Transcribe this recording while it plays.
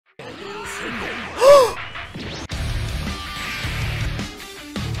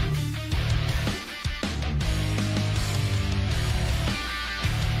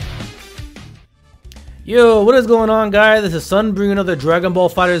Yo, what is going on, guys? This is Sun bringing another Dragon Ball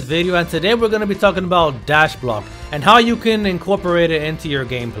FighterZ video, and today we're going to be talking about dash block and how you can incorporate it into your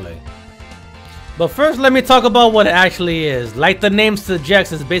gameplay. But first, let me talk about what it actually is. Like the name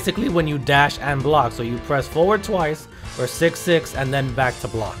suggests, it's basically when you dash and block. So you press forward twice or 6-6 and then back to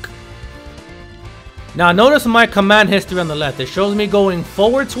block. Now notice my command history on the left. It shows me going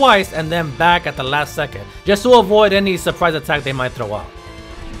forward twice and then back at the last second, just to avoid any surprise attack they might throw out.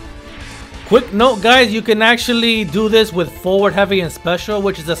 Quick note, guys, you can actually do this with forward heavy and special,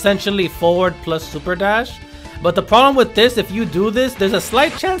 which is essentially forward plus super dash. But the problem with this, if you do this, there's a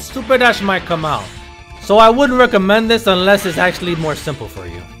slight chance super dash might come out. So I wouldn't recommend this unless it's actually more simple for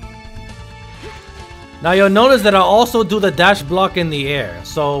you. Now you'll notice that I also do the dash block in the air.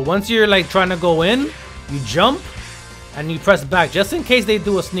 So once you're like trying to go in, you jump and you press back just in case they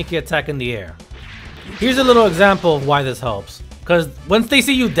do a sneaky attack in the air. Here's a little example of why this helps. Because once they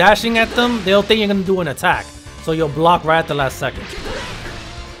see you dashing at them, they'll think you're going to do an attack. So you'll block right at the last second.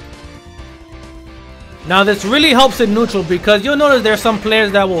 Now this really helps in neutral because you'll notice there's some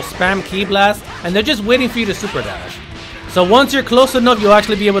players that will spam Ki Blast and they're just waiting for you to super dash. So once you're close enough, you'll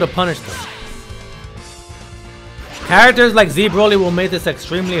actually be able to punish them. Characters like Z Broly will make this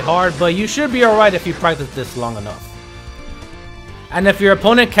extremely hard, but you should be alright if you practice this long enough. And if your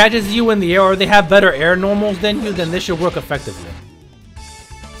opponent catches you in the air or they have better air normals than you, then this should work effectively.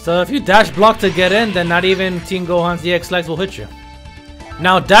 So if you dash block to get in, then not even Teen Gohan's EX legs will hit you.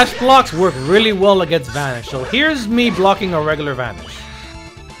 Now dash blocks work really well against Vanish. So here's me blocking a regular Vanish.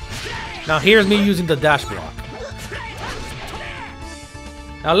 Now here's me using the dash block.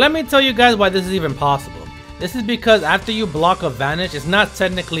 Now let me tell you guys why this is even possible. This is because after you block a Vanish, it's not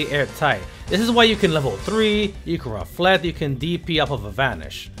technically airtight. This is why you can level 3, you can reflect, you can DP off of a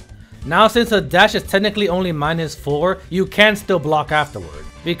Vanish. Now since a dash is technically only -4, you can still block afterward.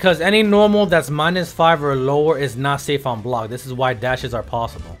 Because any normal that's -5 or lower is not safe on block. This is why dashes are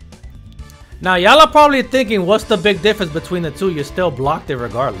possible. Now y'all are probably thinking, what's the big difference between the two? You still blocked it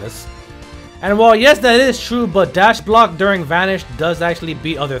regardless. And while yes, that is true, but dash block during Vanish does actually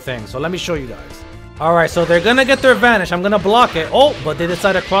beat other things. So let me show you guys. Alright, so they're gonna get their Vanish. I'm gonna block it. Oh, but they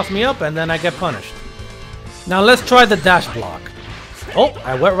decide to cross me up and then I get punished. Now let's try the dash block. Oh,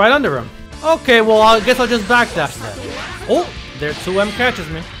 I went right under him. Okay, well I guess I'll just backdash then. Oh, their 2M catches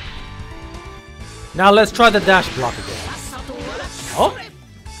me. Now let's try the dash block again. Oh,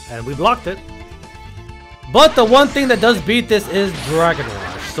 and we blocked it. But the one thing that does beat this is Dragon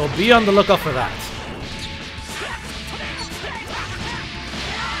Rush, so be on the lookout for that.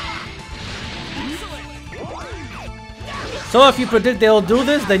 So if you predict they'll do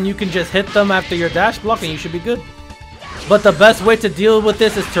this, then you can just hit them after your dash block and you should be good. But the best way to deal with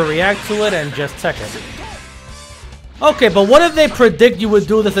this is to react to it and just tech it. Okay, but what if they predict you would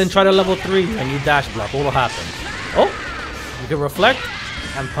do this and try to level 3 and you dash block? What will happen? Oh, you can reflect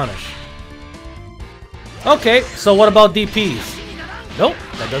and punish. Okay, so what about DPs? Nope,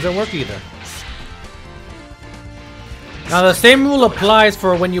 that doesn't work either. Now the same rule applies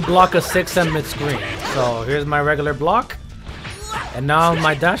for when you block a 6M mid-screen. So here's my regular block. And now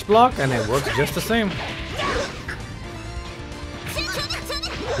my dash block, and it works just the same.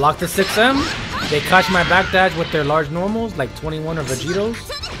 Block the 6M. They catch my backdash with their large normals, like 21 or Vegetos.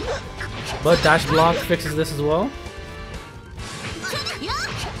 But dash block fixes this as well.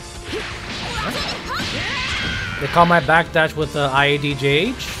 They call my backdash with the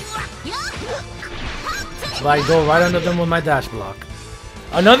IADJH. But I go right under them with my dash block.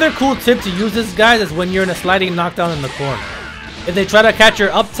 Another cool tip to use this, guys, is when you're in a sliding knockdown in the corner. If they try to catch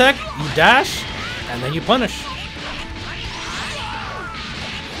your up tech, you dash, and then you punish.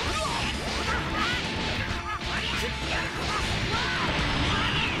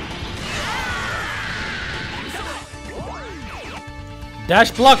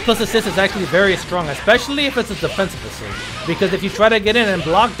 Dash block plus assist is actually very strong, especially if it's a defensive assist. Because if you try to get in and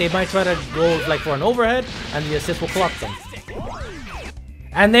block, they might try to go like for an overhead, and the assist will clock them.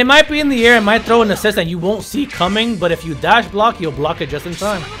 And they might be in the air and might throw an assist and you won't see coming, but if you dash block, you'll block it just in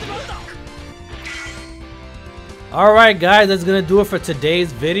time. Alright guys, that's gonna do it for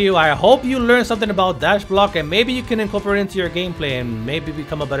today's video. I hope you learned something about dash block and maybe you can incorporate it into your gameplay and maybe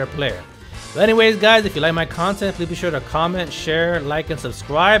become a better player. But anyways guys, if you like my content, please be sure to comment, share, like, and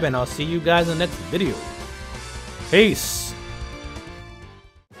subscribe, and I'll see you guys in the next video. Peace!